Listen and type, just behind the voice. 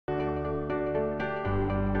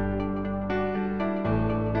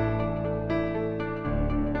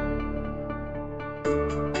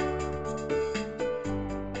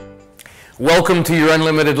Welcome to Your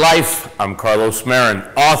Unlimited Life. I'm Carlos Marin,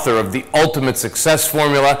 author of The Ultimate Success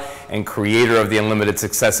Formula and creator of the Unlimited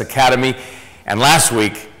Success Academy. And last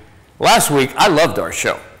week, I loved our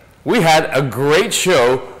show. We had a great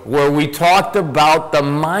show where we talked about the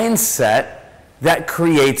mindset that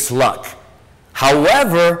creates luck.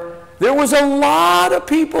 However, there was a lot of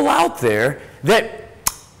people out there that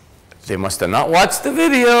they must have not watched the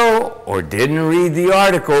video or didn't read the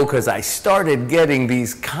article, because I started getting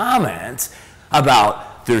these comments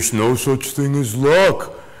about there's no such thing as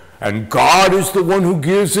luck, and God is the one who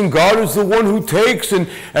gives and God is the one who takes, and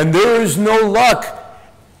there is no luck.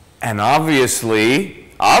 And obviously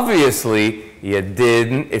you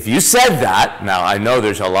didn't. If you said that, now I know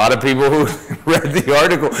there's a lot of people who read the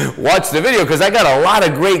article, watched the video, because I got a lot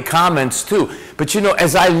of great comments too. But you know,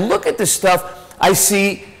 as I look at this stuff, I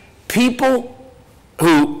see people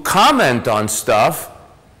who comment on stuff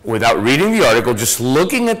without reading the article, just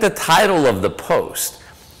looking at the title of the post.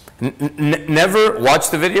 Never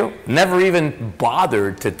watched the video, never even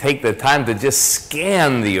bothered to take the time to just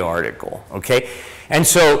scan the article, okay? And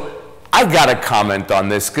so I've got to comment on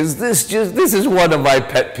this, because this is one of my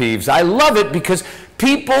pet peeves. I love it because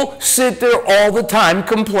people sit there all the time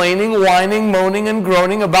complaining, whining, moaning, and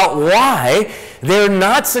groaning about why they're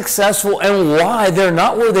not successful and why they're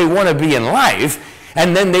not where they want to be in life.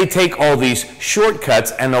 And then they take all these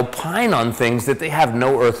shortcuts and opine on things that they have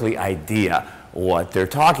no earthly idea what they're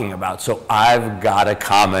talking about. So I've got to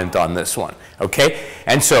comment on this one, okay?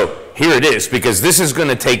 And so here it is, because this is going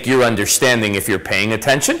to take your understanding if you're paying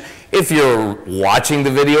attention. If you're watching the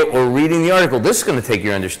video or reading the article, this is going to take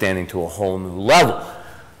your understanding to a whole new level.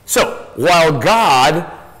 So while God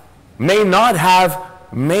may not have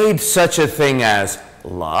made such a thing as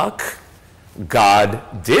luck,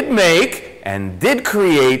 God did make and did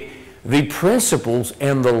create the principles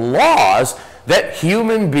and the laws that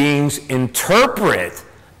human beings interpret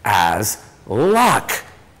as luck,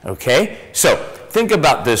 okay? So think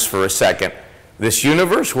about this for a second. This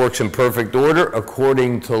universe works in perfect order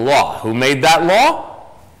according to law. Who made that law?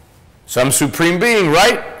 Some supreme being,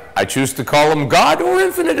 right? I choose to call him God or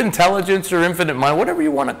infinite intelligence or infinite mind, whatever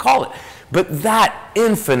you want to call it. But that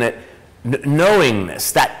infinite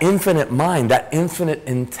knowingness, that infinite mind, that infinite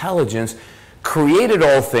intelligence created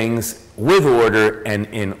all things with order and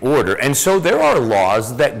in order. And so there are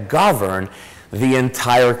laws that govern the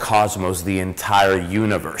entire cosmos, the entire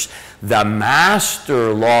universe. The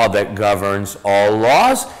master law that governs all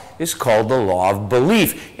laws is called the law of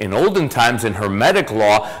belief. In olden times, in Hermetic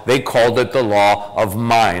law, they called it the law of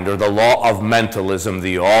mind, or the law of mentalism.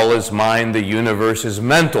 The all is mind, the universe is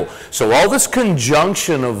mental. So all this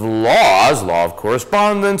conjunction of laws, law of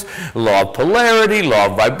correspondence, law of polarity, law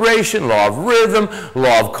of vibration, law of rhythm,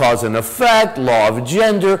 law of cause and effect, law of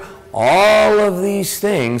gender, all of these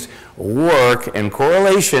things work in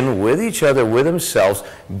correlation with each other, with themselves,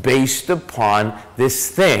 based upon this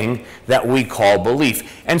thing that we call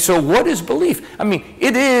belief. And so what is belief? I mean,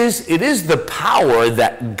 it is the power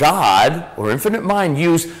that God, or infinite mind,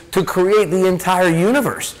 used to create the entire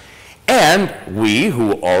universe. And we,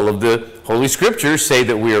 who all of the Holy Scriptures say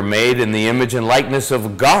that we are made in the image and likeness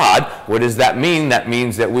of God. What does that mean? That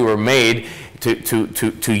means that we were made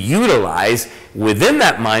to utilize, within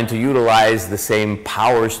that mind, to utilize the same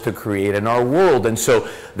powers to create in our world. And so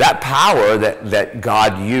that power that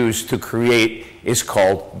God used to create is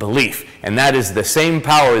called belief. And that is the same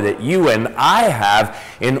power that you and I have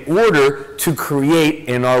in order to create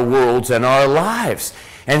in our worlds and our lives.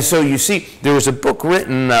 And so you see, there was a book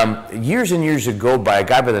written years and years ago by a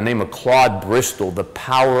guy by the name of Claude Bristol, The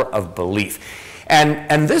Power of Belief.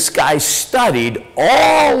 And this guy studied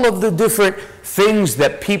all of the different things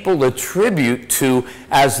that people attribute to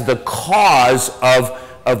as the cause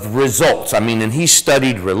of results. I mean, and he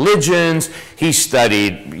studied religions, he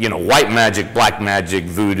studied, you know, white magic, black magic,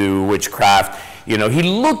 voodoo, witchcraft. You know, he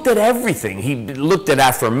looked at everything. He looked at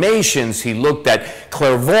affirmations, he looked at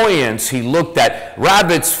clairvoyance, he looked at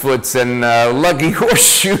rabbit's foots and lucky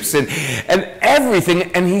horseshoes and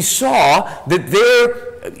everything. And he saw that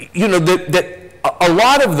there, you know, that a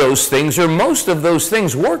lot of those things, or most of those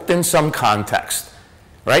things, worked in some context,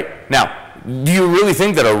 right? Now, do you really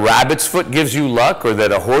think that a rabbit's foot gives you luck, or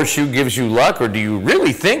that a horseshoe gives you luck, or do you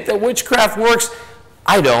really think that witchcraft works?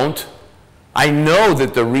 I don't. I know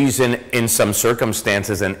that the reason in some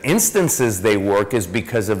circumstances and instances they work is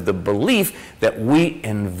because of the belief that we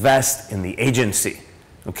invest in the agency,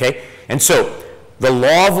 okay? And so the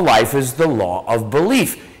law of life is the law of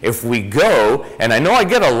belief. If we go, and I know I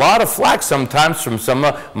get a lot of flack sometimes from some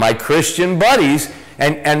of my Christian buddies,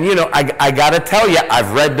 and you know, I got to tell you,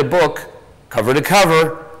 I've read the book cover to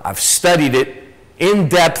cover, I've studied it in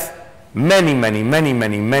depth, many, many, many,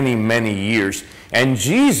 many, many, many years. And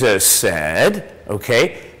Jesus said,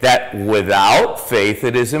 okay, that without faith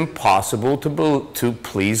it is impossible to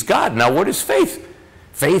please God. Now, what is faith?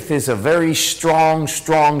 Faith is a very strong,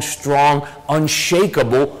 strong, strong,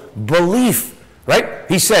 unshakable belief, right?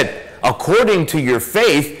 He said, according to your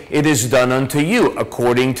faith, it is done unto you.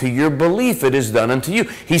 According to your belief, it is done unto you.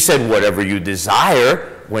 He said, whatever you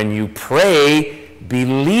desire, when you pray,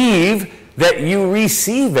 believe that you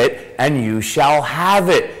receive it, and you shall have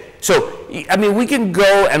it. So, I mean, we can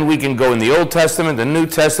go in the Old Testament, the New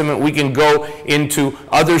Testament, we can go into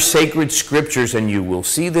other sacred scriptures, and you will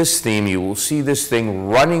see this theme, you will see this thing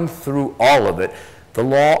running through all of it. The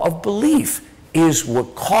law of belief is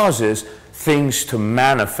what causes things to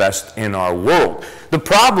manifest in our world. The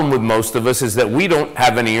problem with most of us is that we don't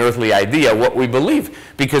have any earthly idea what we believe,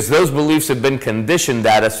 because those beliefs have been conditioned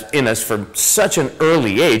in us from such an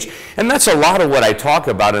early age. And that's a lot of what I talk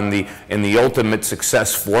about in the Ultimate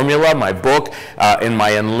Success Formula, my book, in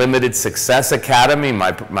my Unlimited Success Academy,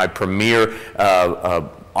 my premier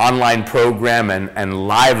online program and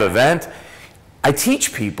live event. I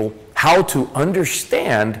teach people how to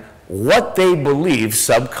understand what they believe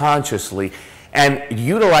subconsciously and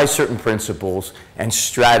utilize certain principles and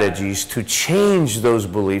strategies to change those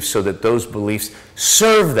beliefs so that those beliefs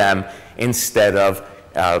serve them instead of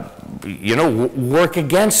work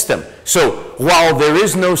against them. So while there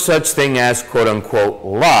is no such thing as quote-unquote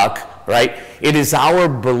luck, right, it is our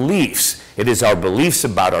beliefs. It is our beliefs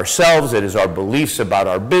about ourselves. It is our beliefs about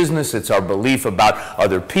our business. It's our belief about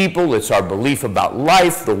other people. It's our belief about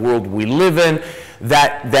life, the world we live in,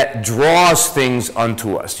 that draws things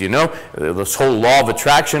unto us. You know, this whole law of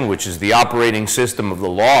attraction, which is the operating system of the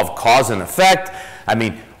law of cause and effect. I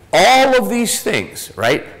mean, all of these things,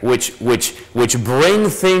 right, which bring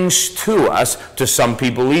things to us, to some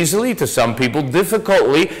people easily, to some people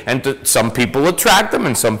difficultly, and to some people attract them,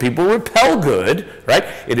 and some people repel good, right?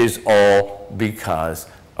 It is all because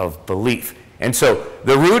of belief. And so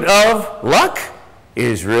the root of luck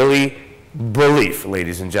is really belief,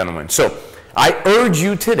 ladies and gentlemen. So I urge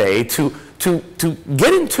you today to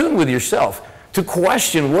get in tune with yourself, to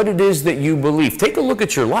question what it is that you believe. Take a look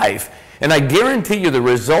at your life, and I guarantee you the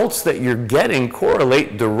results that you're getting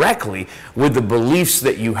correlate directly with the beliefs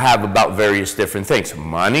that you have about various different things.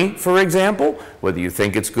 Money, for example, whether you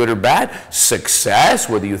think it's good or bad. Success,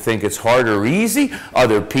 whether you think it's hard or easy.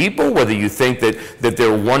 Other people, whether you think that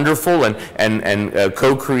they're wonderful and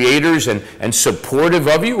co-creators and supportive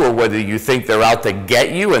of you, or whether you think they're out to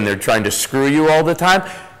get you and they're trying to screw you all the time.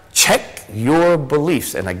 Check your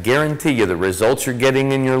beliefs, and I guarantee you the results you're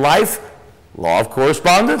getting in your life, law of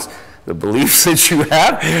correspondence, the beliefs that you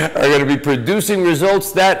have are going to be producing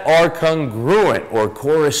results that are congruent or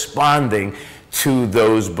corresponding to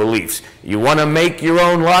those beliefs. You want to make your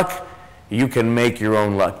own luck? You can make your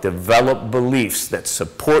own luck. Develop beliefs that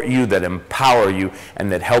support you, that empower you,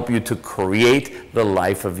 and that help you to create the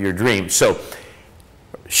life of your dreams. So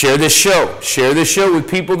share this show. Share this show with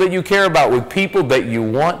people that you care about, with people that you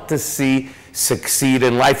want to see succeed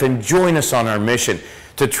in life, and join us on our mission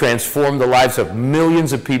to transform the lives of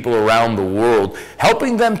millions of people around the world,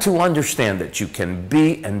 helping them to understand that you can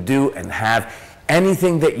be and do and have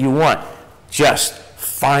anything that you want. Just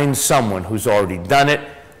find someone who's already done it,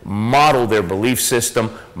 model their belief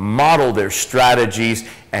system, model their strategies,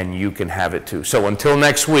 and you can have it too. So until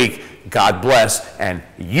next week, God bless, and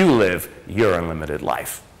you live your unlimited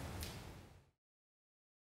life.